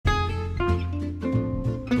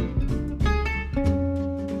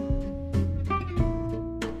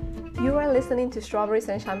listening to Strawberries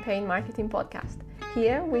and Champagne Marketing Podcast.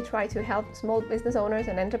 Here, we try to help small business owners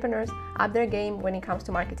and entrepreneurs up their game when it comes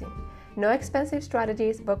to marketing. No expensive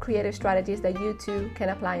strategies, but creative strategies that you too can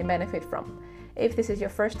apply and benefit from. If this is your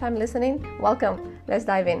first time listening, welcome. Let's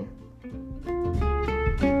dive in.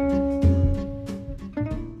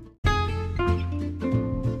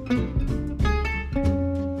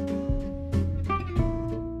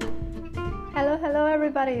 Hello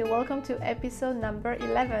everybody, welcome to episode number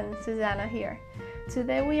 11. Susanna here.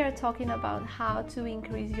 Today we are talking about how to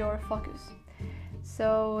increase your focus.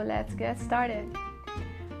 So let's get started.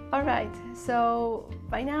 Alright, so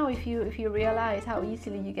by now if you realize how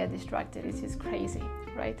easily you get distracted, it's just crazy,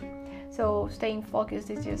 right? So staying focused,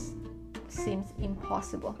 it just seems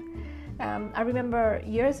impossible. I remember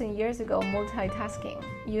years and years ago, multitasking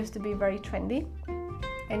used to be very trendy,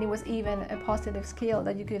 and it was even a positive skill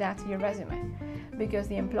that you could add to your resume because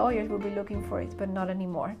the employers will be looking for it, but not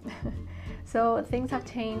anymore. So things have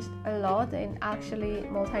changed a lot, and actually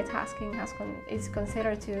multitasking is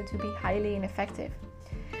considered to be highly ineffective.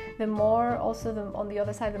 The more on the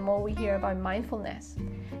other side, the more we hear about mindfulness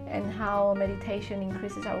and how meditation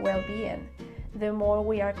increases our well-being, the more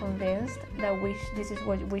we are convinced that this is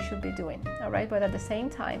what we should be doing, all right? But at the same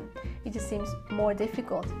time, it just seems more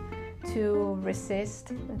difficult to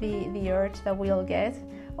resist the urge that we'll get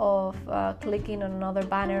of clicking on another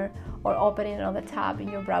banner or opening another tab in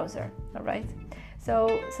your browser, all right?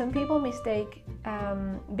 So some people mistake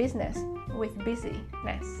business with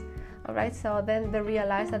busyness, all right? So then they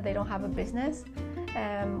realize that they don't have a business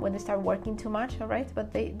when they start working too much, all right?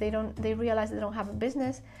 But they realize they don't have a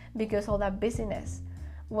business because all that busyness,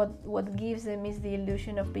 what gives them is the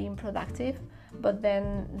illusion of being productive, but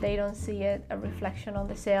then they don't see it a reflection on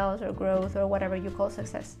the sales or growth or whatever you call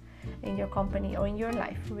success in your company or in your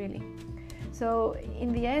life, really. So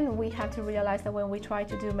in the end, we have to realize that when we try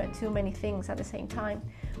to do too many things at the same time,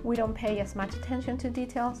 we don't pay as much attention to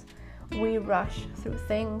details, we rush through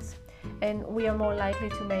things, and we are more likely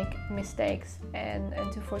to make mistakes and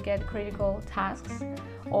to forget critical tasks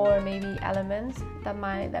or maybe elements that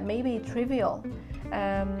may be trivial.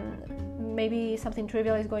 Maybe something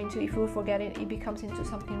trivial is going to, if we forget it, it becomes into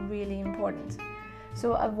something really important.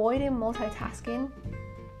 So avoiding multitasking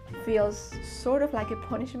feels sort of like a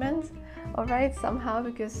punishment, all right, somehow,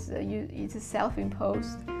 because it's a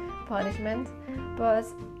self-imposed punishment. But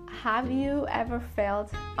have you ever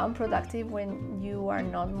felt unproductive when you are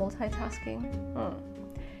not multitasking?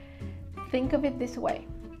 Think of it this way.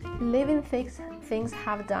 Living things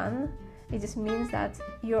have done, it just means that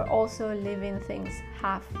you're also living things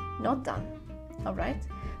have not done, all right?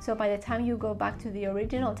 So by the time you go back to the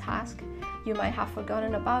original task, you might have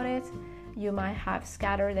forgotten about it, you might have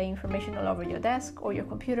scattered the information all over your desk or your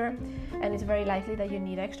computer, and it's very likely that you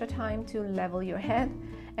need extra time to level your head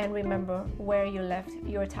and remember where you left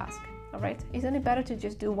your task, all right? Isn't it better to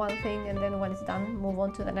just do one thing and then when it's done, move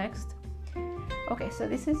on to the next? Okay, so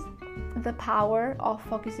this is the power of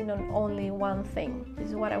focusing on only one thing. This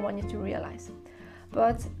is what I want you to realize.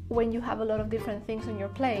 But when you have a lot of different things on your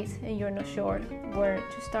plate and you're not sure where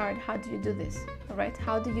to start, how do you do this, all right?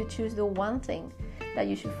 How do you choose the one thing that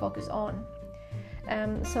you should focus on?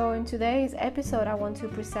 So in today's episode, I want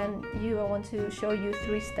to show you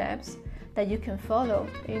 3 steps that you can follow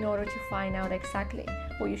in order to find out exactly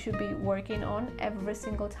what you should be working on every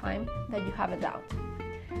single time that you have a doubt.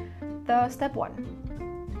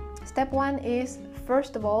 Step one is,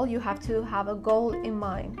 first of all, you have to have a goal in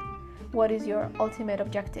mind. What is your ultimate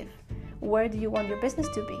objective? Where do you want your business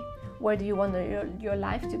to be? Where do you want your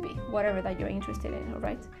life to be? Whatever that you're interested in, all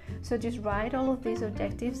right? So just write all of these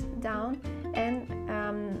objectives down and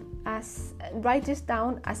write this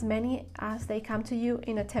down as many as they come to you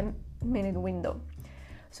in a 10-minute window.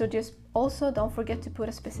 So just also don't forget to put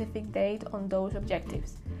a specific date on those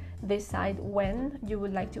objectives. Decide when you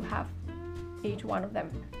would like to have each one of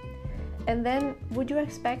them. And then would you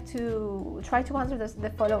expect to try to answer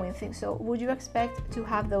the following things? So would you expect to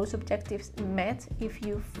have those objectives met if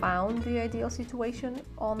you found the ideal situation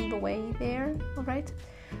on the way there, all right?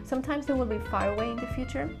 Sometimes they will be far away in the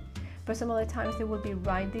future, but some other times they will be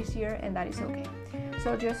right this year, and that is okay.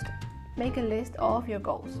 So just make a list of your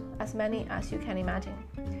goals, as many as you can imagine.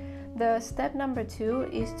 The step number 2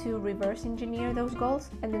 is to reverse engineer those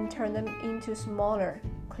goals and then turn them into smaller,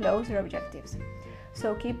 closer objectives.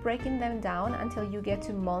 So keep breaking them down until you get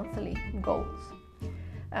to monthly goals.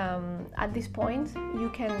 At this point, you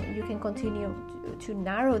can continue to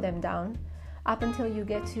narrow them down up until you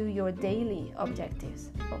get to your daily objectives,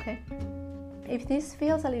 okay? If this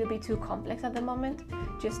feels a little bit too complex at the moment,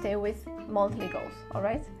 just stay with monthly goals, all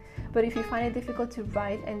right? But if you find it difficult to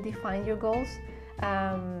write and define your goals,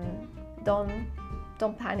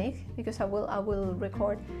 don't panic, because I will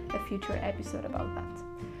record a future episode about that.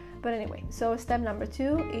 But anyway, so step number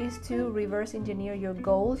 2 is to reverse engineer your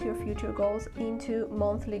goals, your future goals, into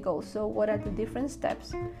monthly goals. So what are the different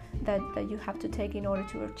steps that you have to take in order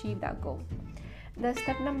to achieve that goal? The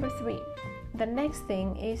step number 3, the next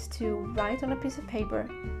thing is to write on a piece of paper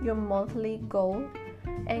your monthly goal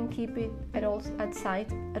and keep it at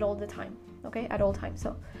sight at all the time, okay, at all times.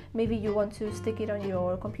 So maybe you want to stick it on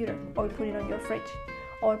your computer, or put it on your fridge,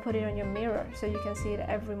 or put it on your mirror so you can see it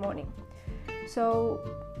every morning. So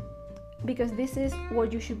because this is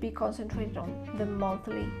what you should be concentrated on, the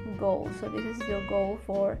monthly goal. So this is your goal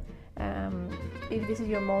for if this is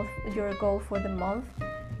your goal for the month,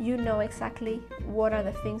 you know exactly what are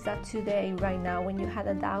the things that today, right now, when you had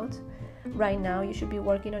a doubt, right now you should be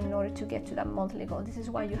working on in order to get to that monthly goal. This is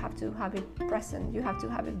why you have to have it present, you have to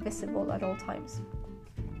have it visible at all times.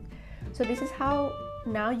 So this is how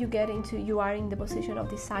now you are in the position of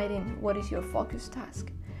deciding what is your focus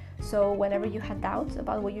task. So whenever you have doubts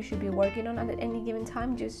about what you should be working on at any given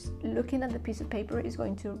time, just looking at the piece of paper is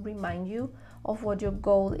going to remind you of what your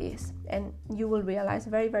goal is, and you will realize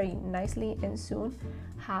very, very nicely and soon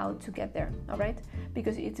how to get there, all right?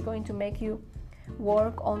 Because it's going to make you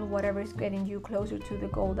work on whatever is getting you closer to the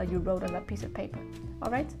goal that you wrote on that piece of paper,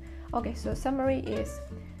 all right? Okay, so summary is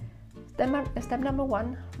step number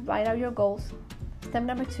 1, write out your goals. Step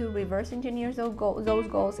number 2, reverse engineer those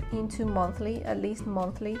goals into at least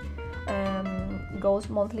monthly goals,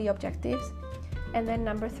 monthly objectives. And then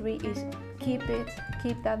number 3 is keep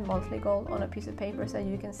that monthly goal on a piece of paper so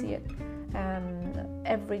you can see it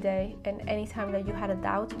every day. And anytime that you had a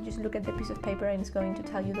doubt, just look at the piece of paper and it's going to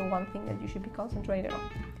tell you the one thing that you should be concentrated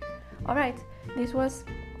on. All right, this was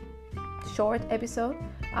a short episode.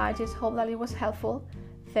 I just hope that it was helpful.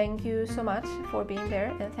 Thank you so much for being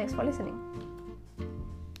there, and thanks for listening.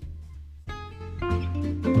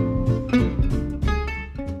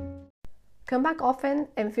 Come back often,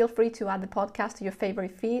 and feel free to add the podcast to your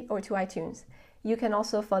favorite feed or to iTunes. You can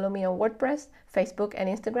also follow me on WordPress, Facebook, and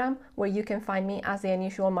Instagram, where you can find me as The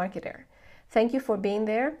Unusual Marketer. Thank you for being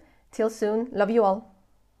there. Till soon. Love you all.